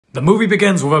The movie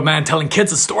begins with a man telling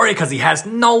kids a story because he has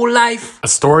no life. A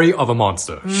story of a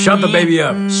monster. Shut the baby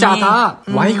up. Shut up.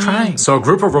 Why are you crying? So a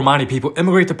group of Romani people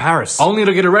immigrate to Paris, only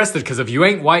to get arrested because if you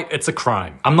ain't white, it's a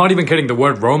crime. I'm not even kidding, the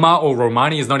word Roma or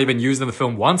Romani is not even used in the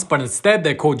film once, but instead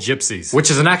they're called gypsies, which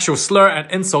is an actual slur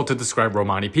and insult to describe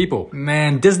Romani people.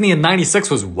 Man, Disney in '96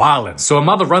 was wildin'. So a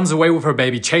mother runs away with her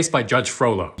baby chased by Judge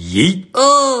Frollo. Yeet.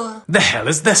 The hell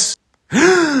is this?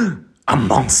 A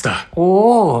monster.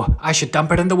 Oh, I should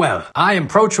dump it in the well. I am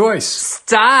pro-choice.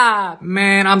 Stop.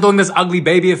 Man, I'm doing this ugly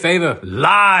baby a favor.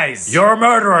 Lies. You're a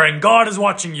murderer and God is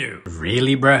watching you.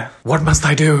 Really, bruh? What must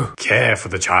I do? Care for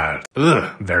the child.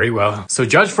 Ugh, very well. So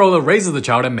Judge Frollo raises the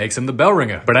child and makes him the bell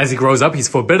ringer. But as he grows up, he's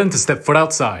forbidden to step foot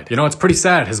outside. You know, it's pretty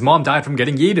sad. His mom died from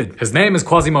getting yeeted. His name is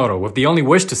Quasimodo, with the only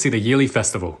wish to see the yearly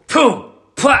festival. Pooh!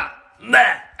 Plah!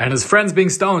 Meh! And his friends being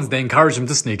stones, they encourage him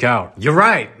to sneak out. You're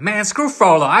right. Man, screw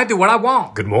Frollo. I do what I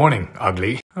want. Good morning,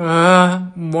 ugly.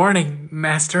 Morning,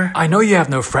 master. I know you have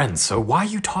no friends, so why are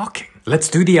you talking? Let's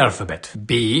do the alphabet.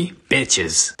 B,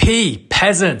 bitches. P,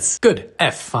 peasants. Good.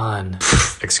 F, fun.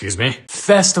 Excuse me?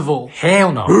 Festival.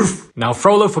 Hell no. Now,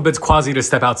 Frollo forbids Quasi to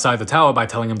step outside the tower by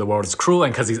telling him the world is cruel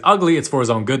and because he's ugly, it's for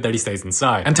his own good that he stays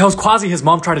inside. And tells Quasi his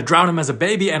mom tried to drown him as a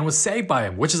baby and was saved by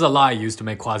him, which is a lie used to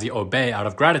make Quasi obey out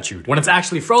of gratitude, when it's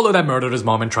actually Frollo that murdered his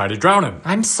mom and tried to drown him.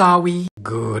 I'm sorry.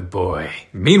 Good boy.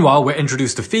 Meanwhile, we're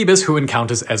introduced to Phoebus, who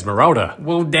encounters Esmeralda.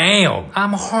 Well, damn.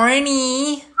 I'm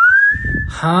horny.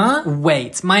 Huh?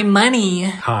 Wait, my money.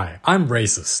 Hi, I'm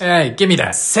racist. Hey, give me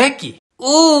that. Seki.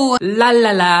 Ooh, la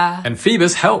la la. And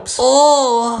Phoebus helps.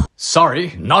 Oh.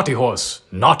 Sorry, naughty horse.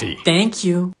 Naughty. Thank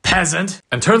you. Peasant.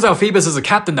 And turns out Phoebus is a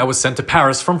captain that was sent to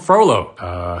Paris from Frollo.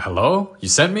 Hello? You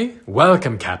sent me?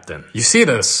 Welcome, captain. You see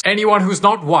this? Anyone who's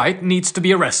not white needs to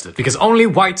be arrested, because only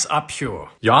whites are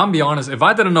pure. Yo, I'll be honest, if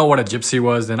I didn't know what a gypsy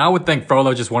was, then I would think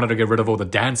Frollo just wanted to get rid of all the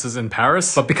dances in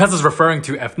Paris. But because it's referring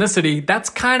to ethnicity, that's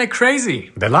kinda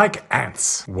crazy. They're like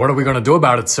ants. What are we gonna do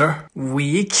about it, sir?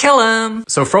 We kill him.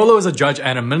 So Frollo is a judge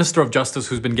and a minister of justice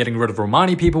who's been getting rid of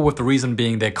Romani people, with the reason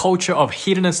being their culture of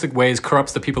hedonistic ways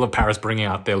corrupts the people of Paris, bringing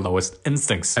out their lowest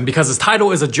instincts. And because his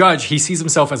title is a judge, he sees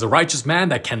himself as a righteous man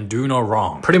that can do no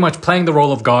wrong. Pretty much playing the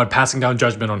role of God, passing down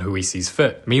judgment on who he sees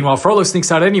fit. Meanwhile, Frollo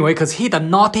sneaks out anyway because he the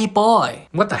naughty boy.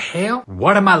 What the hell?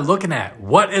 What am I looking at?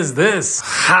 What is this?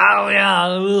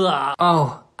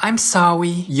 Oh. I'm sorry.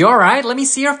 You alright? Let me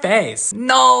see your face.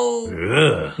 No!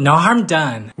 Ugh. No harm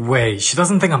done. Wait, she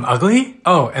doesn't think I'm ugly?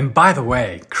 Oh, and by the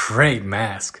way, great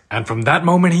mask. And from that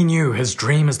moment he knew his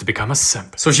dream is to become a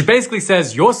simp. So she basically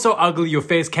says, you're so ugly your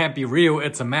face can't be real,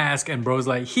 it's a mask, and bro's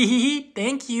like, hee hee hee,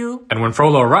 thank you. And when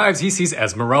Frollo arrives, he sees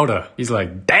Esmeralda. He's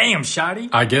like, damn, shawty.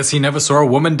 I guess he never saw a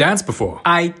woman dance before.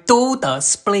 I do the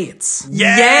splits.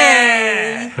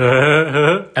 Yeah!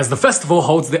 As the festival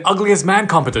holds the ugliest man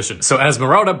competition, so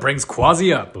Esmeralda brings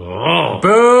Quasi up. Oh.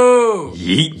 Boo!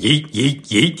 Yeet, yeet, yeet,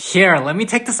 yeet. Here, let me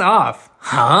take this off.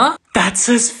 Huh? That's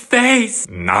his face!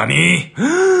 Nani?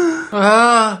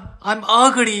 I'm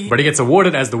ugly. But he gets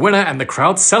awarded as the winner and the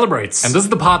crowd celebrates. And this is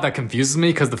the part that confuses me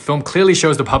because the film clearly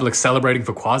shows the public celebrating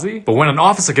for Quasi. But when an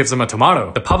officer gives him a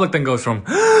tomato, the public then goes from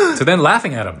to then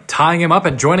laughing at him, tying him up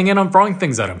and joining in on throwing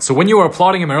things at him. So when you were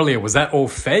applauding him earlier, was that all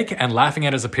fake and laughing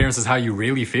at his appearance is how you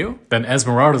really feel? Then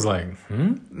Esmeralda's like,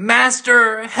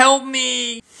 Master, help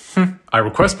me. I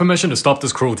request permission to stop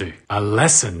this cruelty. A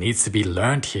lesson needs to be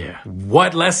learned here.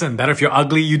 What lesson? That if you're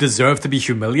ugly, you deserve to be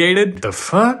humiliated? The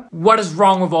fuck? What is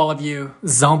wrong with all of you?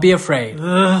 Don't be afraid.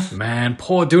 Man,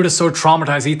 poor dude is so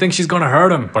traumatized he thinks she's gonna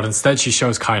hurt him. But instead she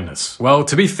shows kindness. Well,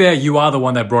 to be fair, you are the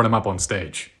one that brought him up on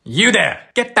stage. You there!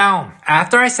 Get down.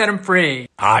 After I set him free.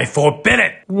 I forbid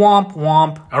it! Womp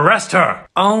womp. Arrest her!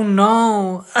 Oh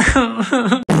no.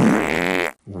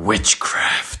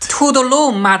 Witchcraft.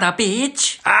 Toodaloo, mother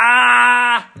bitch.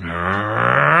 Ah!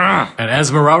 And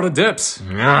Esmeralda dips.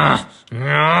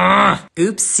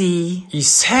 Oopsie.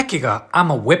 Isekiga,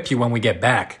 I'ma whip you when we get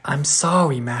back. I'm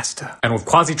sorry, master. And with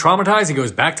Quasi traumatized, he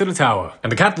goes back to the tower.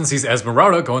 And the captain sees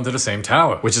Esmeralda go into the same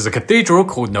tower, which is a cathedral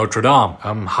called Notre Dame.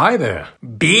 Hi there.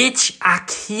 Bitch, I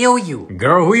kill you.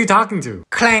 Girl, who are you talking to?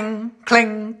 Clang,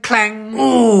 clang, clang.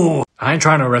 Ooh. I ain't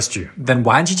trying to arrest you. Then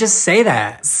why'd you just say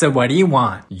that? So what do you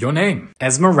want? Your name.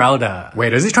 Esmeralda.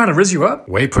 Wait, is he trying to rizz you up?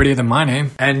 Way prettier than my name.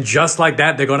 And just like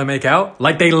that, they're gonna make out?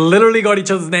 Like they literally got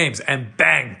each other's names and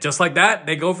bang, just like that,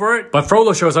 they go for it? But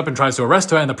Frollo shows up and tries to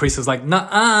arrest her and the priest is like,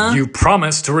 nuh-uh. You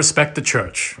promised to respect the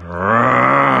church.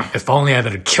 If only I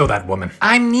didn't kill that woman.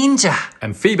 I'm ninja.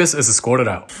 And Phoebus is escorted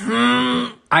out.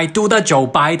 I do the Joe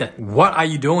Biden. What are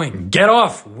you doing? Get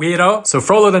off, weirdo! So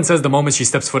Frollo then says the moment she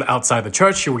steps foot outside the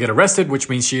church, she will get arrested, which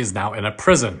means she is now in a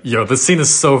prison. Yo, this scene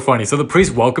is so funny. So the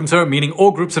priest welcomes her, meaning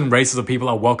all groups and races of people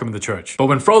are welcome in the church. But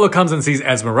when Frollo comes and sees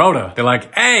Esmeralda, they're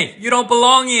like, hey, you don't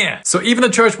belong here! So even the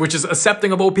church, which is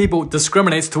accepting of all people,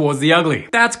 discriminates towards the ugly.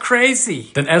 That's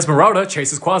crazy. Then Esmeralda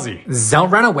chases Quasi. Don't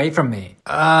run away from me.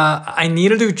 I need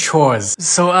to do chores.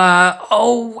 So,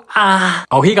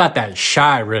 Oh, he got that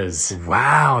shy riz.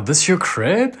 Wow, this your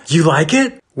crib? You like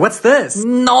it? What's this?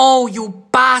 No, you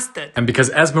bastard. And because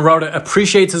Esmeralda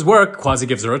appreciates his work, Quasi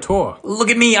gives her a tour. Look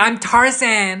at me, I'm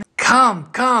Tarzan.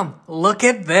 Come, look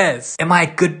at this. Am I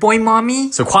a good boy,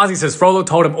 mommy? So Quasi says Frollo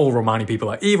told him all Romani people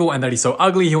are evil and that he's so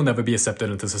ugly he'll never be accepted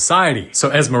into society.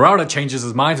 So Esmeralda changes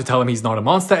his mind to tell him he's not a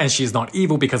monster and she's not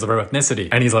evil because of her ethnicity.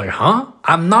 And he's like, huh?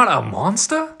 I'm not a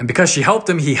monster? And because she helped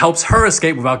him, he helps her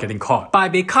escape without getting caught. By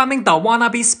becoming the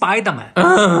wannabe Spider-Man.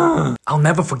 I'll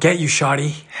never forget you,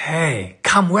 shawty. Hey,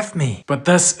 come with me. But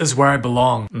this is where I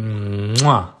belong.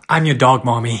 Mwah. I'm your dog,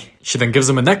 mommy. She then gives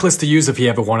him a necklace to use if he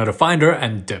ever wanted to find her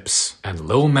and dips. And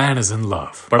Lil Man is in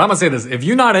love. But I'm gonna say this, if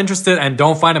you're not interested and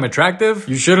don't find him attractive,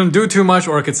 you shouldn't do too much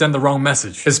or it could send the wrong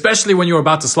message. Especially when you're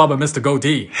about to slobber Mr.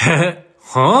 Goatee.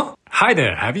 Huh? Hi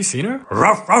there, have you seen her?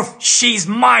 Ruff, ruff, she's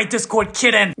my Discord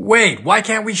kitten. Wait, why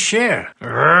can't we share?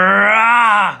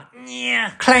 Yeah.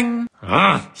 Clang.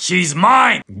 She's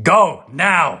mine. Go,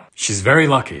 now. She's very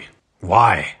lucky.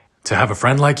 Why? To have a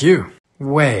friend like you.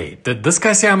 Wait, did this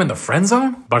guy say I'm in the friend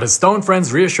zone? But his stone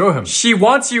friends reassure him. She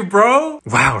wants you, bro!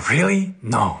 Wow, really?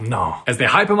 No. As they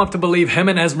hype him up to believe him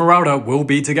and Esmeralda will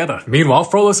be together. Meanwhile,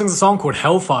 Frollo sings a song called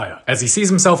Hellfire, as he sees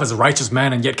himself as a righteous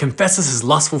man and yet confesses his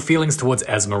lustful feelings towards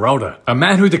Esmeralda. A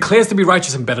man who declares to be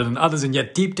righteous and better than others and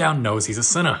yet deep down knows he's a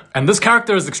sinner. And this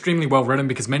character is extremely well written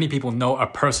because many people know a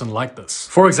person like this.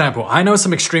 For example, I know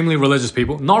some extremely religious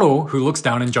people, not all, who looks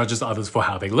down and judges others for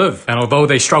how they live. And although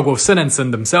they struggle with sin and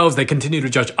sin themselves, they continue to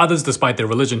judge others despite their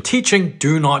religion teaching,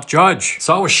 do not judge.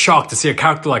 So I was shocked to see a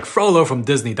character like Frollo from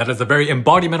Disney that is the very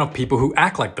embodiment of people who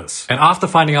act like this. And after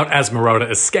finding out Esmeralda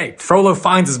escaped, Frollo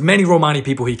finds as many Romani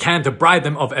people he can to bribe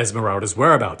them of Esmeralda's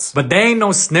whereabouts. But they ain't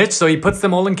no snitch, so he puts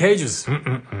them all in cages.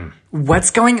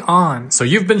 What's going on? So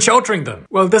you've been sheltering them.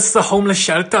 Well, this is a homeless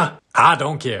shelter. I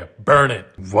don't care. Burn it.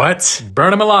 What?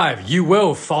 Burn him alive. You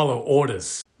will follow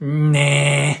orders.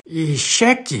 Nah.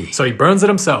 Shaky. So he burns it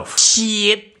himself.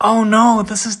 Shit. Oh no,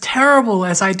 this is terrible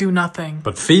as I do nothing.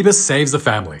 But Phoebus saves the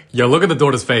family. Yo, look at the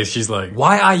daughter's face. She's like,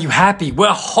 why are you happy? We're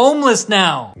homeless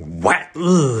now. What?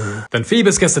 Ugh. Then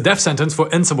Phoebus gets the death sentence for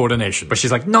insubordination. But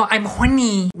she's like, no, I'm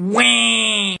horny.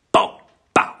 Wee. Bo.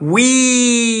 Ba.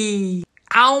 Wee.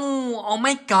 Ow, oh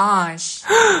my gosh.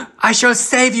 I shall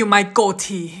save you, my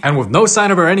goatee. And with no sign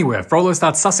of her anywhere, Frollo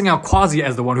starts sussing out Quasi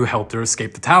as the one who helped her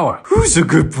escape the tower. Who's a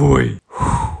good boy?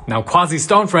 Now Quasi's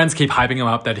stone friends keep hyping him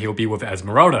up that he'll be with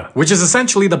Esmeralda, which is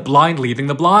essentially the blind leading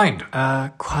the blind.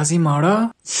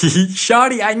 Quasimodo?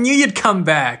 Shawty, I knew you'd come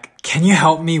back. Can you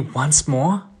help me once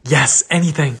more? Yes,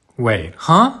 anything. Wait,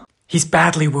 huh? He's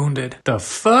badly wounded. The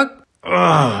fuck?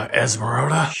 Ugh,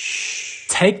 Esmeralda. Shh.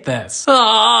 Take this.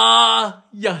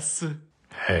 Yes.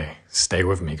 Hey, stay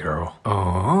with me, girl.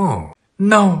 Oh.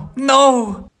 No.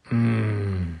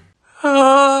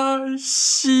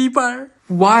 Sheebar.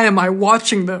 Why am I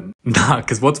watching them? Nah,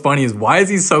 cause what's funny is why is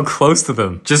he so close to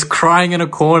them? Just crying in a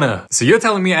corner. So you're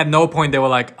telling me at no point they were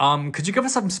like, could you give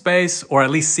us some space or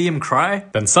at least see him cry?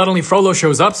 Then suddenly Frollo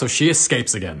shows up so she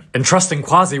escapes again, entrusting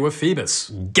Quasi with Phoebus.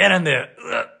 Get in there.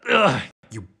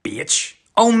 You bitch.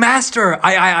 Oh, master,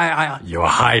 You're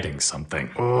hiding something.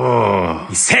 Oh.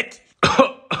 He's sick.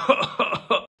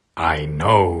 I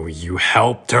know you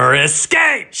helped her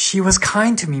escape. She was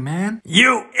kind to me, man.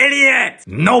 You idiot.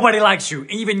 Nobody likes you,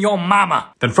 even your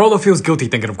mama. Then Frollo feels guilty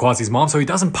thinking of Quasi's mom, so he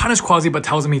doesn't punish Quasi but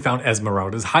tells him he found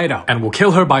Esmeralda's hideout and will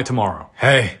kill her by tomorrow.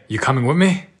 Hey, you coming with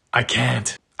me? I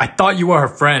can't. I thought you were her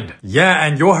friend. Yeah,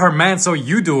 and you're her man, so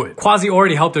you do it. Quasi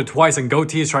already helped her twice and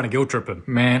Goatee is trying to guilt trip him.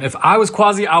 Man, if I was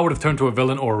Quasi, I would have turned to a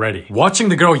villain already. Watching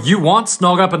the girl you want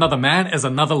snog up another man is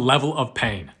another level of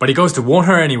pain. But he goes to warn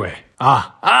her anyway.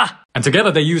 And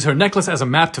together they use her necklace as a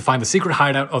map to find the secret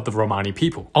hideout of the Romani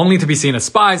people, only to be seen as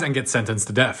spies and get sentenced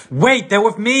to death. Wait, they're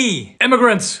with me!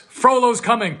 Immigrants! Frollo's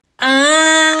coming!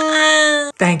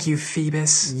 Thank you,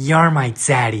 Phoebus. You're my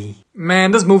daddy.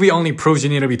 Man, this movie only proves you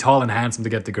need to be tall and handsome to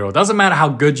get the girl. Doesn't matter how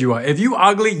good you are. If you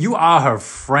ugly, you are her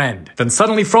friend. Then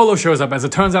suddenly Frollo shows up as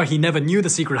it turns out he never knew the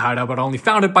secret hideout but only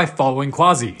found it by following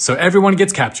Quasi. So everyone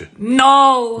gets captured.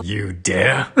 No! You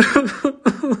dare?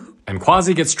 And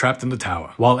Quasi gets trapped in the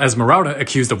tower, while Esmeralda,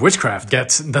 accused of witchcraft,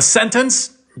 gets the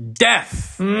sentence,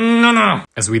 death. No.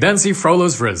 As we then see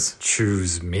Frollo's Riz.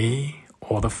 Choose me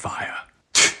or the fire.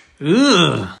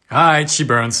 Ugh. Alright, she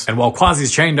burns. And while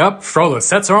Quasi's chained up, Frollo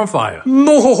sets her on fire.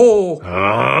 No!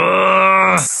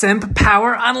 Simp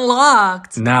power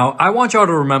unlocked. Now, I want y'all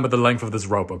to remember the length of this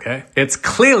rope, okay? It's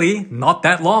clearly not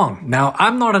that long. Now,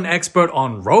 I'm not an expert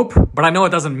on rope, but I know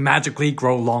it doesn't magically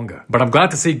grow longer. But I'm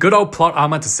glad to see good old plot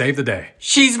armor to save the day.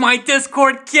 She's my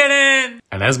Discord kitten.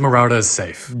 And Esmeralda is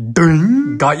safe.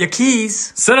 Ding. Got your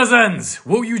keys. Citizens,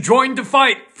 will you join the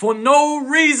fight for no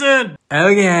reason?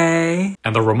 Okay.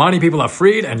 And the Romani people are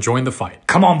freed and join the fight.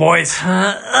 Come on, boys.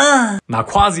 Now,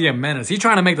 Quasi and Menace, he's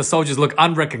trying to make the soldiers look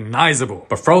unrecognizable.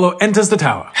 But Frollo enters the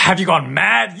tower. Have you gone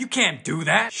mad? You can't do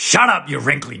that. Shut up, you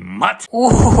wrinkly mutt.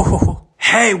 Ooh.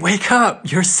 Hey, wake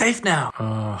up. You're safe now.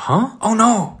 Huh? Oh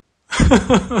no.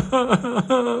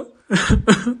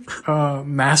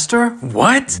 Master?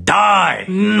 What? Die!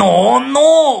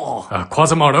 No.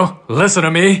 Quasimodo, listen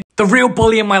to me. The real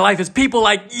bully in my life is people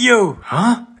like you.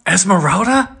 Huh?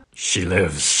 Esmeralda? She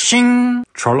lives. Shing.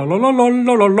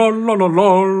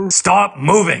 Stop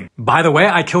moving. By the way,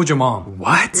 I killed your mom.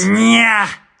 What? Yeah.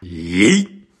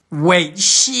 Yeet. Wait,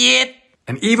 shit.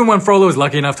 And even when Frollo is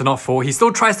lucky enough to not fall, he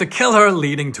still tries to kill her,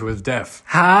 leading to his death.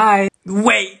 Hi.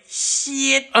 Wait,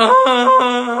 shit.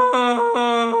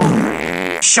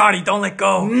 Shawty, don't let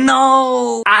go.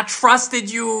 No, I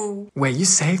trusted you. Wait, you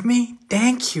saved me?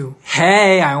 Thank you.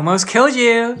 Hey, I almost killed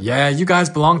you. Yeah, you guys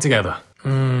belong together.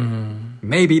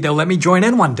 Maybe they'll let me join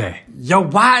in one day. Yo,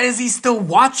 why is he still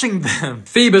watching them?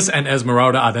 Phoebus and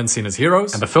Esmeralda are then seen as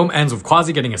heroes, and the film ends with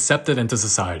Quasi getting accepted into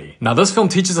society. Now, this film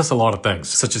teaches us a lot of things,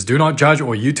 such as do not judge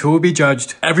or you too will be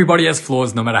judged. Everybody has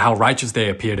flaws no matter how righteous they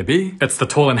appear to be. It's the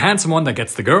tall and handsome one that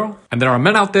gets the girl. And there are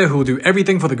men out there who will do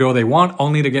everything for the girl they want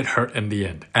only to get hurt in the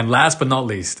end. And last but not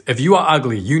least, if you are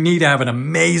ugly, you need to have an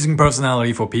amazing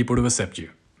personality for people to accept you.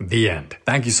 The end.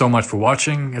 Thank you so much for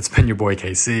watching. It's been your boy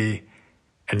KC.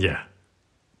 And yeah,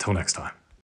 till next time.